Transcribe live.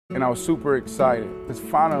And I was super excited because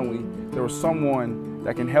finally there was someone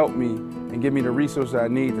that can help me and give me the resources I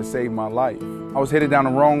need to save my life. I was headed down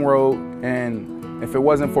the wrong road, and if it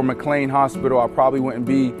wasn't for McLean Hospital, I probably wouldn't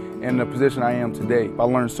be in the position I am today. I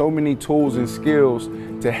learned so many tools and skills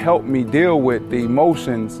to help me deal with the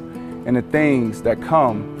emotions and the things that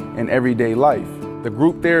come in everyday life. The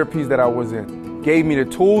group therapies that I was in gave me the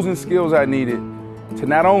tools and skills I needed to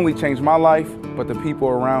not only change my life, but the people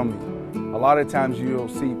around me. A lot of times you'll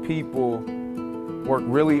see people work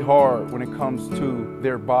really hard when it comes to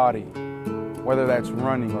their body, whether that's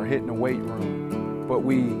running or hitting the weight room, but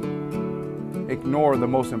we ignore the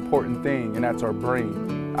most important thing, and that's our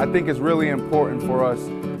brain. I think it's really important for us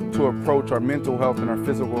to approach our mental health and our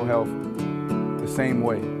physical health the same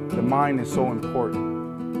way. The mind is so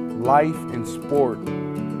important. Life and sport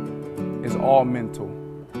is all mental.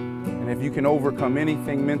 And if you can overcome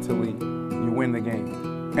anything mentally, you win the game.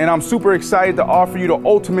 And I'm super excited to offer you the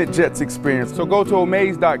ultimate Jets experience. So go to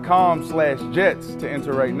omaze.com/Jets to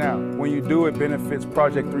enter right now. When you do, it benefits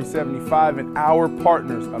Project 375 and our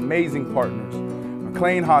partners, amazing partners.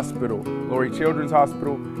 McLean Hospital, Laurie Children's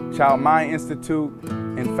Hospital, Child Mind Institute,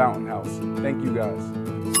 and Fountain House. Thank you guys.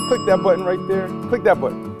 Click that button right there. Click that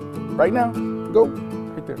button. Right now. Go.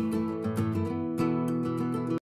 Right there.